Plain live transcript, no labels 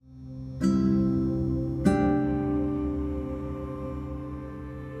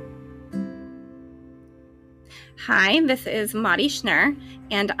Hi, this is Maudie Schnurr,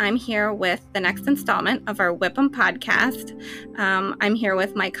 and I'm here with the next installment of our Whip 'em podcast. I'm here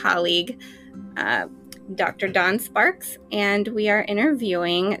with my colleague, Dr. Dawn Sparks, and we are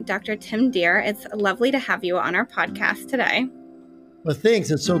interviewing Dr. Tim Deer. It's lovely to have you on our podcast today. Well,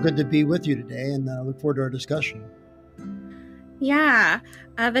 thanks. It's so good to be with you today, and I look forward to our discussion. Yeah,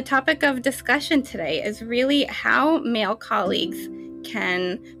 the topic of discussion today is really how male colleagues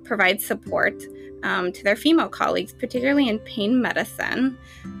can provide support to their female colleagues, particularly in pain medicine.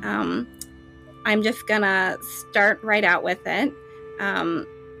 I'm just going to start right out with it.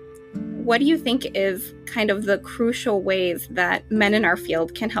 What do you think is kind of the crucial ways that men in our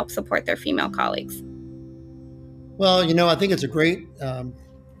field can help support their female colleagues? Well, I think it's a great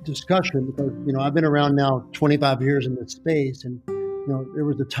discussion because, I've been around now 25 years in this space. And, there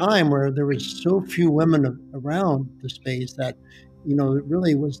was a time where there was so few women around the space that, it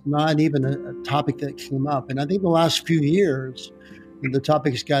really was not even a topic that came up. And I think the last few years, the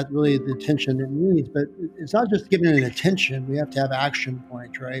topic's got really the attention it needs, but it's not just giving it attention. We have to have action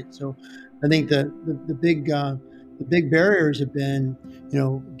points, right? So I think the big barriers have been,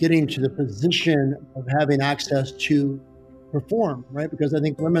 getting to the position of having access to perform, right? Because I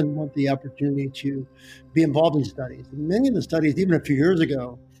think women want the opportunity to be involved in studies. And many of the studies, even a few years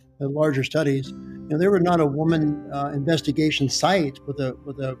ago, the larger studies, there were not a woman investigation site with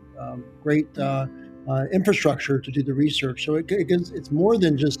a great infrastructure to do the research. So it's more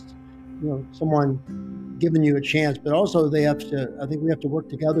than just someone giving you a chance, but also I think we have to work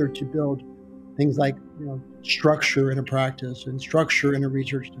together to build things like structure in a practice and structure in a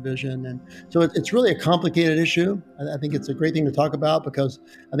research division. And so it's really a complicated issue. I think it's a great thing to talk about because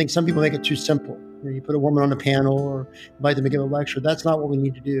I think some people make it too simple. You put a woman on a panel or invite them to give a lecture. That's not what we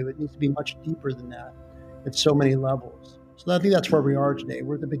need to do. It needs to be much deeper than that at so many levels. So I think that's where we are today.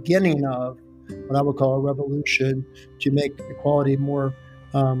 We're at the beginning of what I would call a revolution to make equality more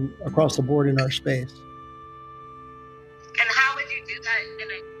across the board in our space. And how would you do that in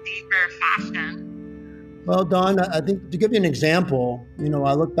a deeper fashion? Well, Dawn, I think to give you an example,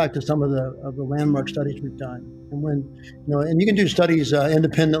 I look back to some of the landmark studies we've done. And when, and you can do studies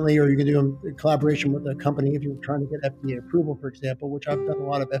independently or you can do them in collaboration with a company if you're trying to get FDA approval, for example, which I've done a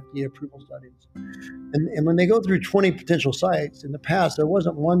lot of FDA approval studies. And when they go through 20 potential sites, in the past, there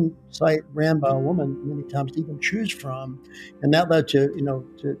wasn't one site ran by a woman many times to even choose from. And that led to,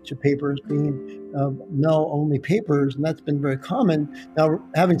 to papers being male-only papers, and that's been very common. Now,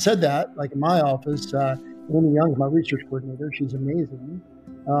 having said that, like in my office, Amy Young is my research coordinator. She's amazing.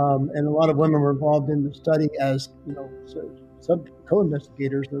 And a lot of women were involved in the study as,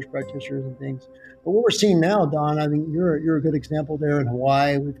 co-investigators, nurse practitioners and things. But what we're seeing now, Don, I think you're a good example there in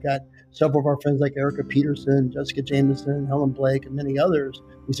Hawaii. We've got several of our friends like Erica Peterson, Jessica Jameson, Helen Blake, and many others,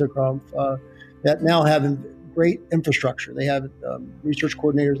 Lisa Krumpf, that now have great infrastructure. They have research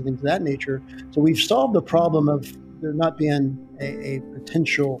coordinators and things of that nature. So we've solved the problem of there not being a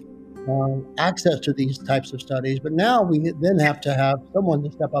potential access to these types of studies. But now we then have to have someone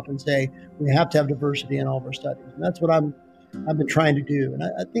to step up and say, we have to have diversity in all of our studies. And that's what I've been trying to do. And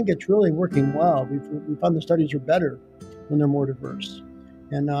I think it's really working well. We found the studies are better when they're more diverse.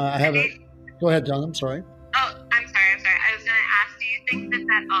 And go ahead, John, I'm sorry. Oh, I'm sorry. I was going to ask, do you think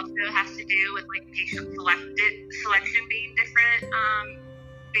that also has to do with patient selection being different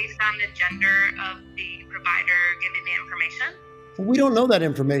based on the gender of the provider giving the information? We don't know that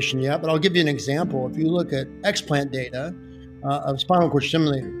information yet, but I'll give you an example. If you look at explant data of spinal cord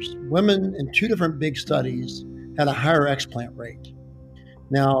stimulators, women in two different big studies had a higher explant rate.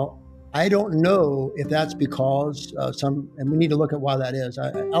 Now, I don't know if that's because and we need to look at why that is.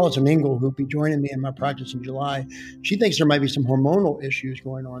 Allison Engel, who'll be joining me in my practice in July, she thinks there might be some hormonal issues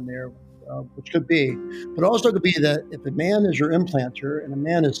going on there, which could be. But also could be that if a man is your implanter and a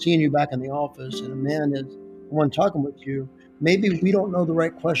man is seeing you back in the office and a man is the one talking with you, maybe we don't know the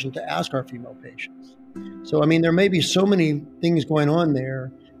right question to ask our female patients. So, there may be so many things going on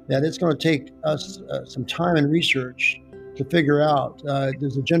there that it's going to take us some time and research to figure out,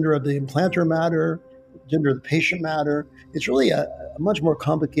 does the gender of the implanter matter? Gender of the patient matter? It's really a much more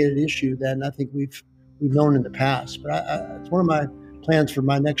complicated issue than I think we've known in the past. But it's one of my plans for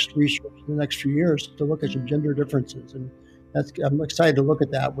my next research in the next few years to look at some gender differences. And I'm excited to look at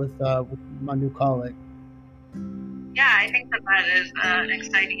that with my new colleague. Yeah, I think that is an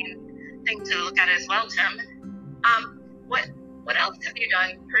exciting thing to look at as well, Tim. What else have you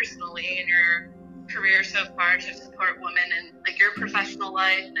done personally in your career so far to support women in your professional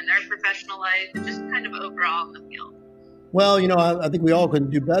life and in their professional life and just kind of overall in the field? Well, I think we all can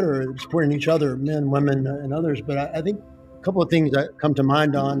do better at supporting each other, men, women, and others. But I think a couple of things that come to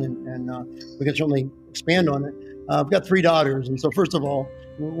mind on, and we can certainly expand on it. I've got 3 daughters. And so first of all,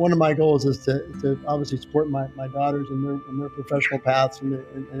 one of my goals is to obviously support my daughters in their professional paths, and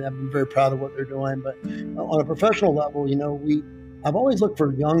I've been very proud of what they're doing. But on a professional level, I've always looked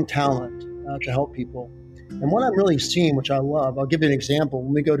for young talent to help people. And what I'm really seeing, which I love, I'll give you an example.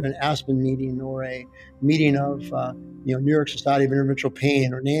 When we go to an Aspen meeting or a meeting of New York Society of Interventional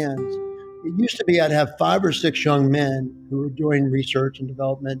Pain or NANS, it used to be I'd have 5 or 6 young men who were doing research and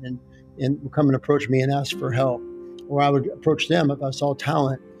development and would come and approach me and ask for help. Or I would approach them if I saw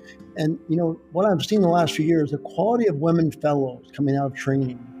talent. And, what I've seen in the last few years, the quality of women fellows coming out of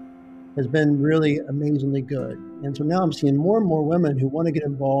training has been really amazingly good. And so now I'm seeing more and more women who want to get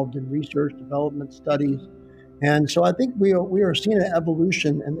involved in research, development, studies. And so I think we are seeing an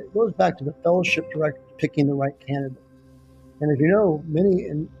evolution, and it goes back to the fellowship director picking the right candidate. And as you know,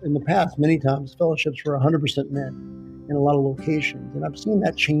 in the past, many times, fellowships were 100% men in a lot of locations. And I've seen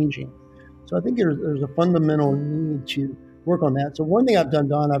that changing. So I think there's a fundamental need to work on that. So one thing I've done,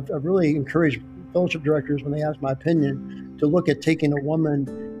 Don, I've really encouraged fellowship directors, when they ask my opinion, to look at taking a woman,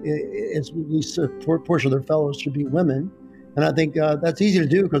 at least a portion of their fellows should be women. And I think that's easy to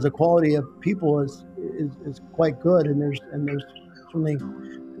do because the quality of people is quite good. And there's certainly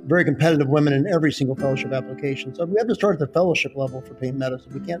very competitive women in every single fellowship application. So we have to start at the fellowship level for pain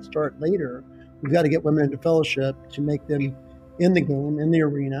medicine. We can't start later. We've got to get women into fellowship to make them in the game, in the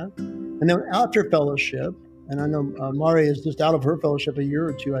arena. And then after fellowship, and I know Mari is just out of her fellowship a year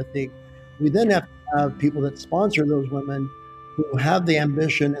or two, I think, we then have to have people that sponsor those women who have the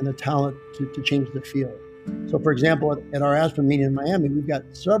ambition and the talent to change the field. So, for example, at our Aspen meeting in Miami, we've got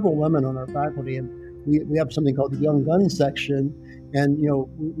several women on our faculty, and we have something called the Young Guns section. And,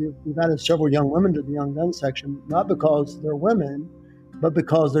 we've added several young women to the Young Guns section, not because they're women, but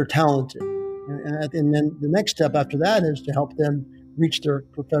because they're talented. And then the next step after that is to help them reach their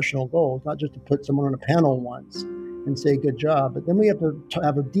professional goals, not just to put someone on a panel once and say, good job. But then we have to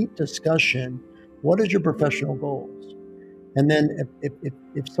have a deep discussion. What is your professional goals? And then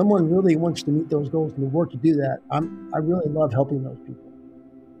if someone really wants to meet those goals and work to do that, I really love helping those people.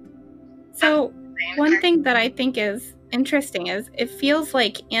 So one thing that I think is interesting is it feels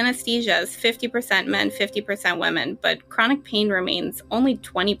like anesthesia is 50% men, 50% women, but chronic pain remains only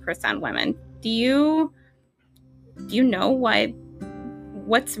 20% women. Do you know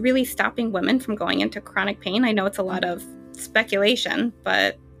what's really stopping women from going into chronic pain? I know it's a lot of speculation,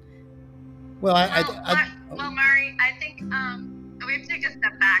 but... Well, Mari, I think we have to take a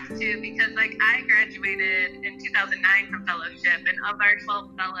step back too, because I graduated in 2009 from fellowship, and of our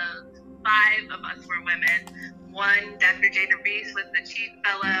 12 fellows, 5 of us were women. One, Dr. Jada Reese, was the chief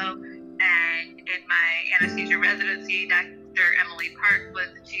fellow, and in my anesthesia residency, Dr. Emily Park was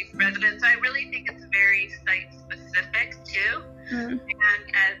the chief resident. So I really think it's very site specific too. Mm-hmm.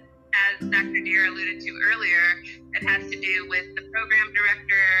 And as Dr. Deere alluded to earlier, it has to do with the program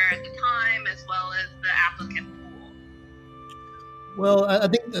director at the time as well as the applicant pool. Well, I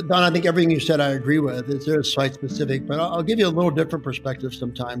think, Don, I think everything you said I agree with. It's site specific, but I'll give you a little different perspective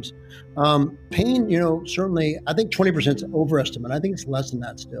sometimes. Pain, certainly, I think 20% is overestimate. I think it's less than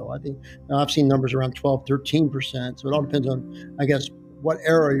that still. I think I've seen numbers around 12, 13%. So it all depends on, I guess, what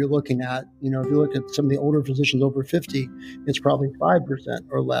era you're looking at. If you look at some of the older physicians over 50, it's probably 5%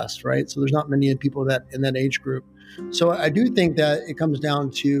 or less, right? So there's not many people that in that age group. So I do think that it comes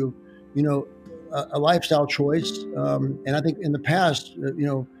down to, a lifestyle choice. And I think in the past,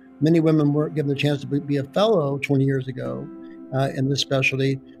 many women weren't given the chance to be a fellow 20 years ago in this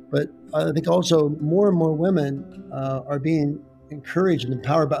specialty. But I think also more and more women are being encouraged and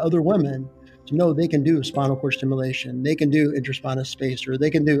empowered by other women to know they can do spinal cord stimulation, they can do intraspinal spacer, they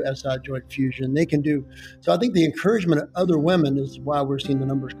can do SI joint fusion, So I think the encouragement of other women is why we're seeing the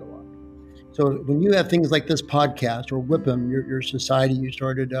numbers go up. So when you have things like this podcast or WIPM, your society you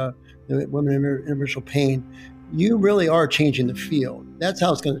started, the Women in Interventional Pain, you really are changing the field. That's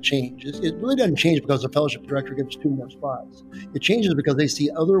how it's going to change. It really doesn't change because the fellowship director gives 2 more spots. It changes because they see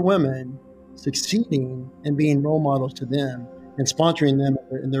other women succeeding and being role models to them and sponsoring them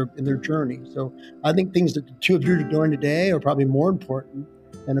in their journey. So I think things that the 2 of you are doing today are probably more important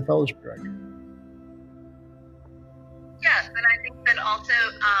than a fellowship director. Yes, and I think that also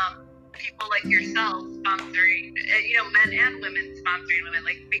people like yourself sponsoring, men and women sponsoring women,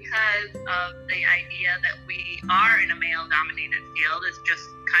 because of the idea that we are in a male-dominated field is just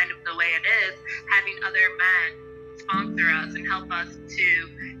kind of the way it is, having other men sponsor us and help us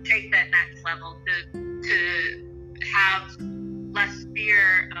to take that next level, to have less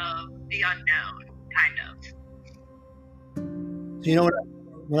fear of the unknown, kind of. So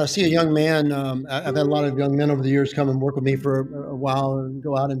when I see a young man, I've had a lot of young men over the years come and work with me for a while and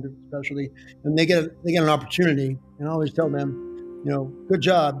go out into specialty, and they get an opportunity, and I always tell them, good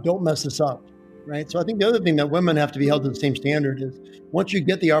job, don't mess this up, right? So I think the other thing that women have to be held to the same standard is once you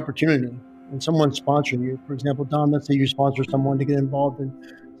get the opportunity and someone's sponsoring you, for example, Don, let's say you sponsor someone to get involved in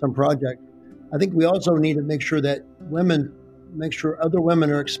some project. I think we also need to make sure that make sure other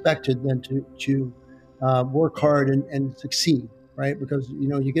women are expected then to work hard and succeed, right? Because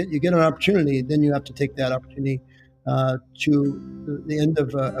you get an opportunity, then you have to take that opportunity to the end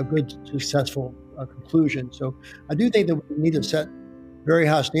of a good, successful conclusion. So I do think that we need to set very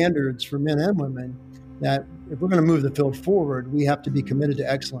high standards for men and women. That if we're going to move the field forward, we have to be committed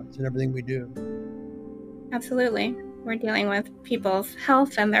to excellence in everything we do. Absolutely. We're dealing with people's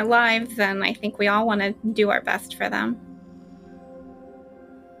health and their lives, and I think we all want to do our best for them.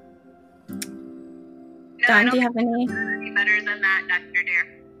 No, Don, do you have any? Better than that, Dr.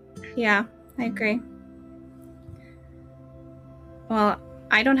 Dear. Yeah, I agree. Well,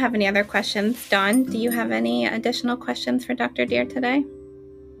 I don't have any other questions. Don, do you have any additional questions for Dr. Dear today?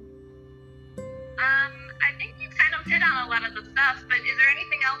 I think you kind of hit on a lot of the stuff, but is there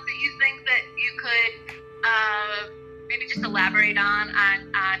anything else that you think that you could maybe just elaborate on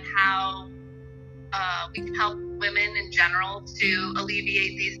how we can help women in general to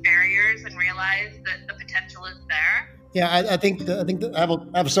alleviate these barriers and realize that the potential is there? Yeah, I think I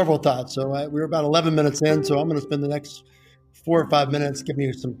have several thoughts. So we're about 11 minutes in, so I'm going to spend the next 4 or 5 minutes giving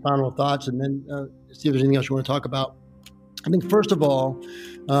you some final thoughts, and then see if there's anything else you want to talk about. I think first of all,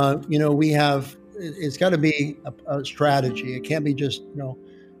 it's got to be a strategy. It can't be just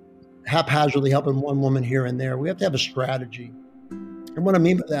haphazardly helping one woman here and there. We have to have a strategy. And what I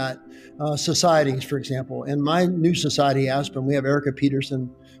mean by that, societies, for example, in my new society, Aspen, we have Erica Peterson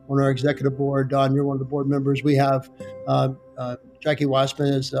on our executive board. Don, you're one of the board members. We have Jackie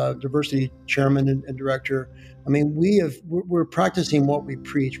Weissman as diversity chairman and director. I mean, we're practicing what we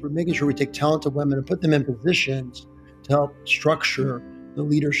preach. We're making sure we take talented women and put them in positions to help structure the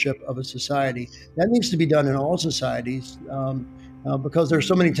leadership of a society. That needs to be done in all societies. Because there's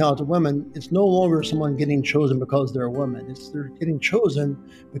so many talented women, it's no longer someone getting chosen because they're a woman. They're getting chosen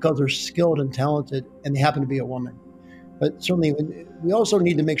because they're skilled and talented, and they happen to be a woman. But certainly, we also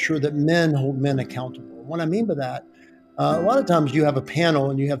need to make sure that men hold men accountable. What I mean by that, a lot of times you have a panel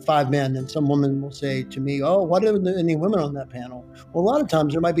and you have 5 men, and some woman will say to me, "Oh, why didn't there any women on that panel?" Well, a lot of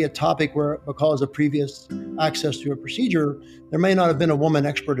times there might be a topic where, because of previous access to a procedure, there may not have been a woman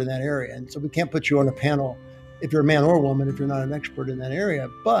expert in that area, and so we can't put you on a panel if you're a man or a woman, if you're not an expert in that area.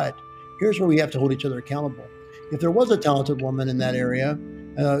 But here's where we have to hold each other accountable. If there was a talented woman in that area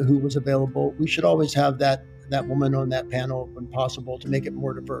who was available, we should always have that woman on that panel when possible to make it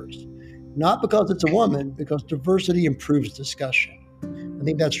more diverse. Not because it's a woman, because diversity improves discussion. I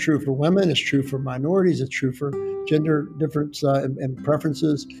think that's true for women, it's true for minorities, it's true for gender difference and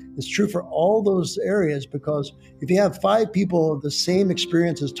preferences. It's true for all those areas, because if you have 5 people of the same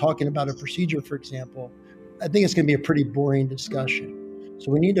experiences talking about a procedure, for example, I think it's going to be a pretty boring discussion.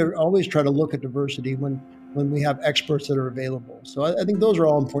 So we need to always try to look at diversity when we have experts that are available. So I think those are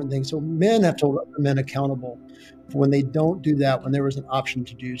all important things. So men have to hold other men accountable for when they don't do that, when there was an option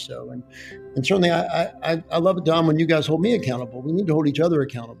to do so. And certainly I love it, Don, when you guys hold me accountable. We need to hold each other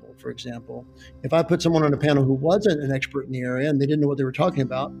accountable. For example, if I put someone on a panel who wasn't an expert in the area and they didn't know what they were talking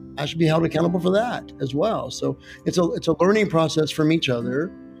about, I should be held accountable for that as well. So it's a learning process from each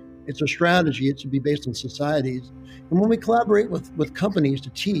other. It's a strategy. It should be based on societies. And when we collaborate with companies to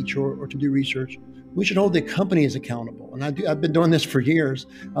teach or to do research, we should hold the companies accountable. And I've been doing this for years.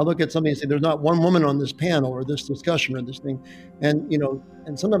 I look at something and say, there's not one woman on this panel or this discussion or this thing. And,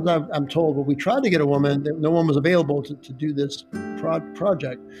 and sometimes I'm told, well, we tried to get a woman, no one was available to do this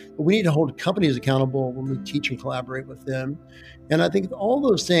project. But we need to hold companies accountable when we teach and collaborate with them. And I think all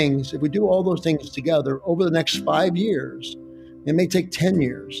those things, if we do all those things together over the next 5 years, it may take 10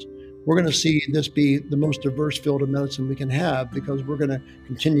 years, we're going to see this be the most diverse field of medicine we can have, because we're going to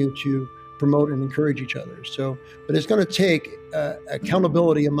continue to promote and encourage each other. So, but it's going to take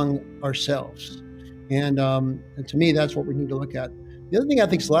accountability among ourselves. And to me, that's what we need to look at. The other thing I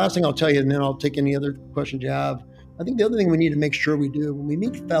think is the last thing I'll tell you, and then I'll take any other questions you have. I think the other thing we need to make sure we do when we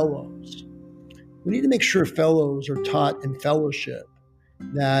meet fellows, we need to make sure fellows are taught in fellowship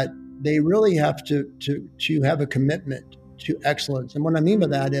that they really have to have a commitment to excellence. And what I mean by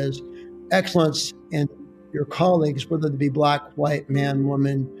that is excellence in your colleagues, whether they be black, white, man,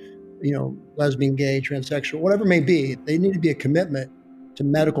 woman, lesbian, gay, transsexual, whatever it may be, they need to be a commitment to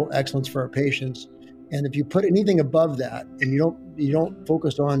medical excellence for our patients. And if you put anything above that, and you don't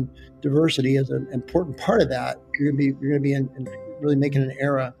focus on diversity as an important part of that, you're going to be really making an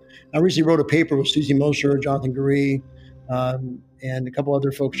era. I recently wrote a paper with Susie Mosher, Jonathan Gurry, and a couple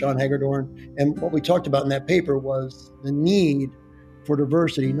other folks, John Hagedorn. And what we talked about in that paper was the need for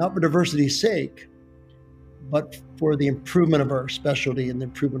diversity, not for diversity's sake, but for the improvement of our specialty and the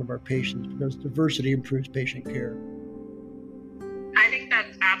improvement of our patients, because diversity improves patient care. I think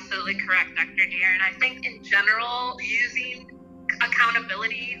that's absolutely correct, Dr. Deer. And I think in general, using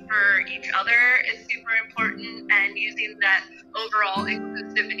accountability for each other is super important, and using that overall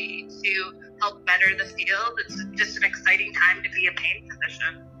inclusivity to help better the field. It's just an exciting time to be a pain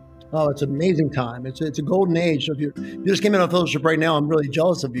physician. Oh, it's an amazing time. It's a golden age. So if you just came out of fellowship right now, I'm really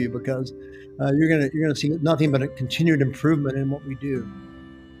jealous of you, because you're gonna see nothing but a continued improvement in what we do.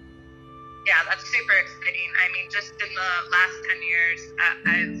 Yeah, that's super exciting. I mean, just in the last 10 years,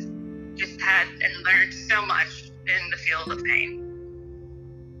 I've just had and learned so much in the field of pain.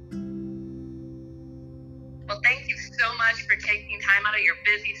 Well, thank you so much for taking time out of your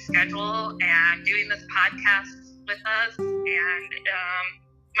busy schedule and doing this podcast with us. And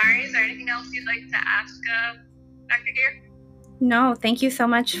Mari, is there anything else you'd like to ask Dr. Deer? No, thank you so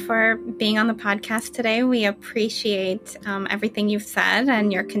much for being on the podcast today. We appreciate everything you've said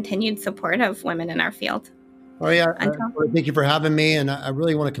and your continued support of women in our field. Oh, yeah. Thank you for having me. And I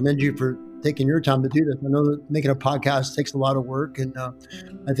really want to commend you for taking your time to do this. I know that making a podcast takes a lot of work. And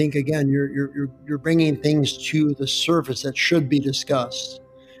I think, again, you're bringing things to the surface that should be discussed.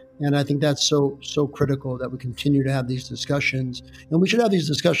 And I think that's so critical that we continue to have these discussions. And we should have these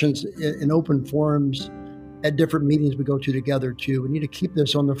discussions in open forums at different meetings we go to together, too. We need to keep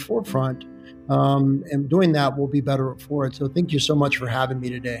this on the forefront. And doing that will be better for it. So thank you so much for having me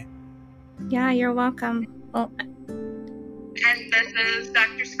today. Yeah, you're welcome. Well, and this is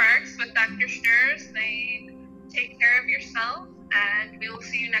Dr. Sparks with Dr. Schnurz saying, take care of yourself, and we will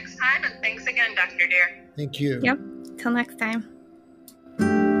see you next time. And thanks again, Dr. Deer. Thank you. Yep. Till next time.